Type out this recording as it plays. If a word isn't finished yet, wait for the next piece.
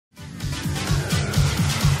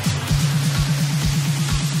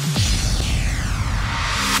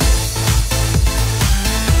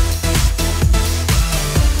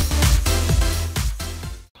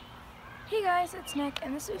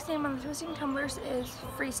and this week's name on the Twisting Tumblers is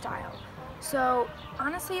Freestyle. So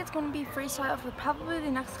honestly, it's going to be freestyle for probably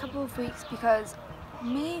the next couple of weeks because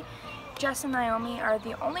me, Jess, and Naomi are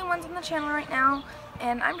the only ones on the channel right now,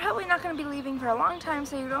 and I'm probably not going to be leaving for a long time,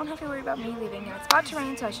 so you don't have to worry about me leaving. And it's about to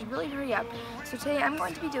rain, so I should really hurry up. So today I'm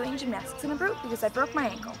going to be doing gymnastics in a group because I broke my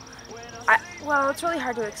ankle. Well, it's really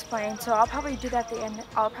hard to explain, so I'll probably do that at the end.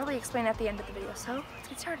 I'll probably explain at the end of the video. So let's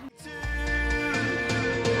get started.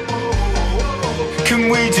 Can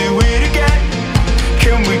we do it again?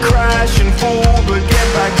 Can we crash and fall but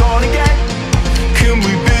get back on again? Can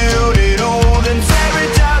we build it all then tear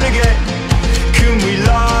it down again? Can we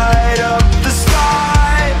light up the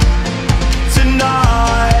sky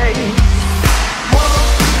tonight? Whoa,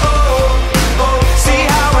 oh, oh, see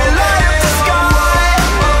how we light up the sky?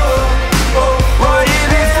 Oh, oh, right here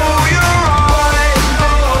before your eyes.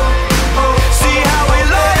 Oh, oh, see how we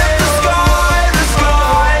light up the sky, the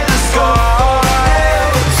sky, the sky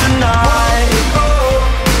tonight. Oh,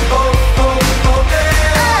 oh, oh, oh, hey,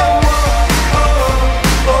 oh, oh,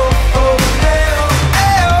 oh, oh, hey,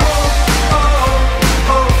 oh, oh,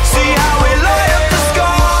 oh, see how we light up the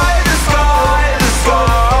sky, the sky, the sky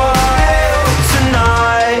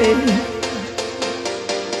tonight.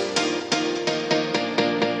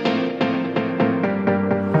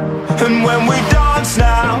 And when we dance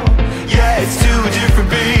now, yeah, it's to a different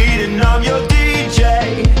beat, and I'm your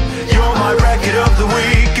DJ. You're my record of the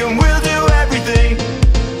week, and we'll do everything,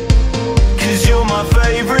 'cause you're my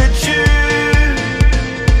favorite tune.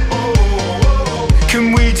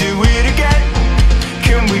 Can we do it again?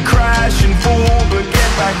 Can we crash and fall but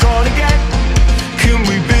get back on again? Can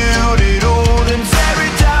we build it all and tear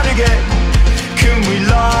it down again? Can we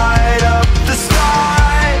light up the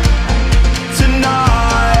sky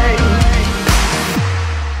tonight?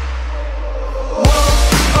 Whoa,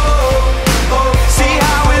 oh, oh, see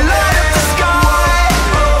how we light up the sky.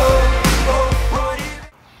 Oh, oh, right here.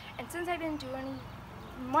 And since I didn't do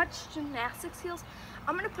much gymnastic skills,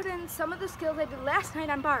 I'm going to put in some of the skills I did last night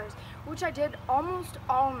on bars, which I did almost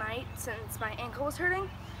all night since my ankle was hurting.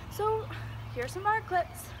 So here's some bar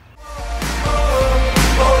clips.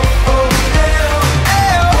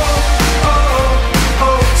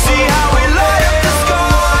 See how we light up the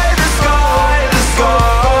sky, the sky, the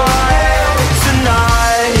sky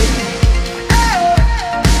tonight.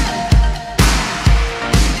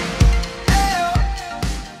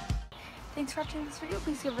 Thanks for watching this video.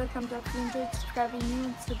 Please give it a thumbs up if you enjoyed, subscribing new,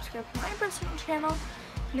 and subscribe to my personal channel,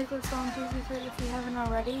 Nicolas if you haven't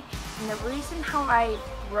already. And the reason how I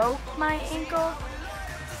broke my ankle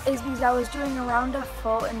is because I was doing a round-off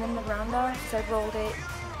full, and then the round-off, I rolled it,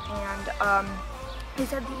 and they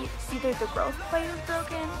said either the growth plate was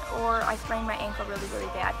broken or I sprained my ankle really, really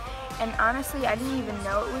bad. And honestly, I didn't even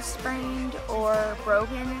know it was sprained or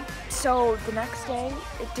broken. So the next day,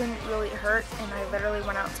 it didn't really hurt, and I literally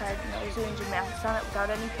went outside and I was doing gymnastics on it without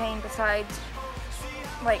any pain besides,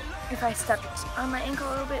 like, if I stepped on my ankle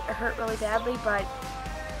a little bit, it hurt really badly, but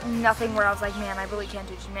nothing where I was like, man, I really can't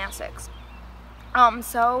do gymnastics.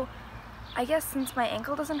 So I guess since my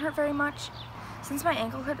ankle doesn't hurt very much,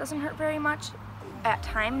 at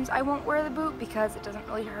times I won't wear the boot because it doesn't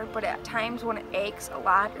really hurt, but at times when it aches a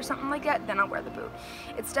lot or something like that, then I'll wear the boot.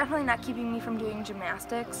 It's definitely not keeping me from doing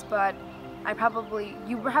gymnastics, but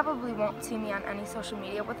you probably won't see me on any social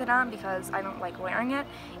media with it on because I don't like wearing it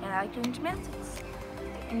and I like doing gymnastics.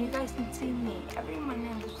 And you guys can see me every Monday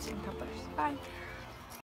on the Twisting Tumblers. Bye.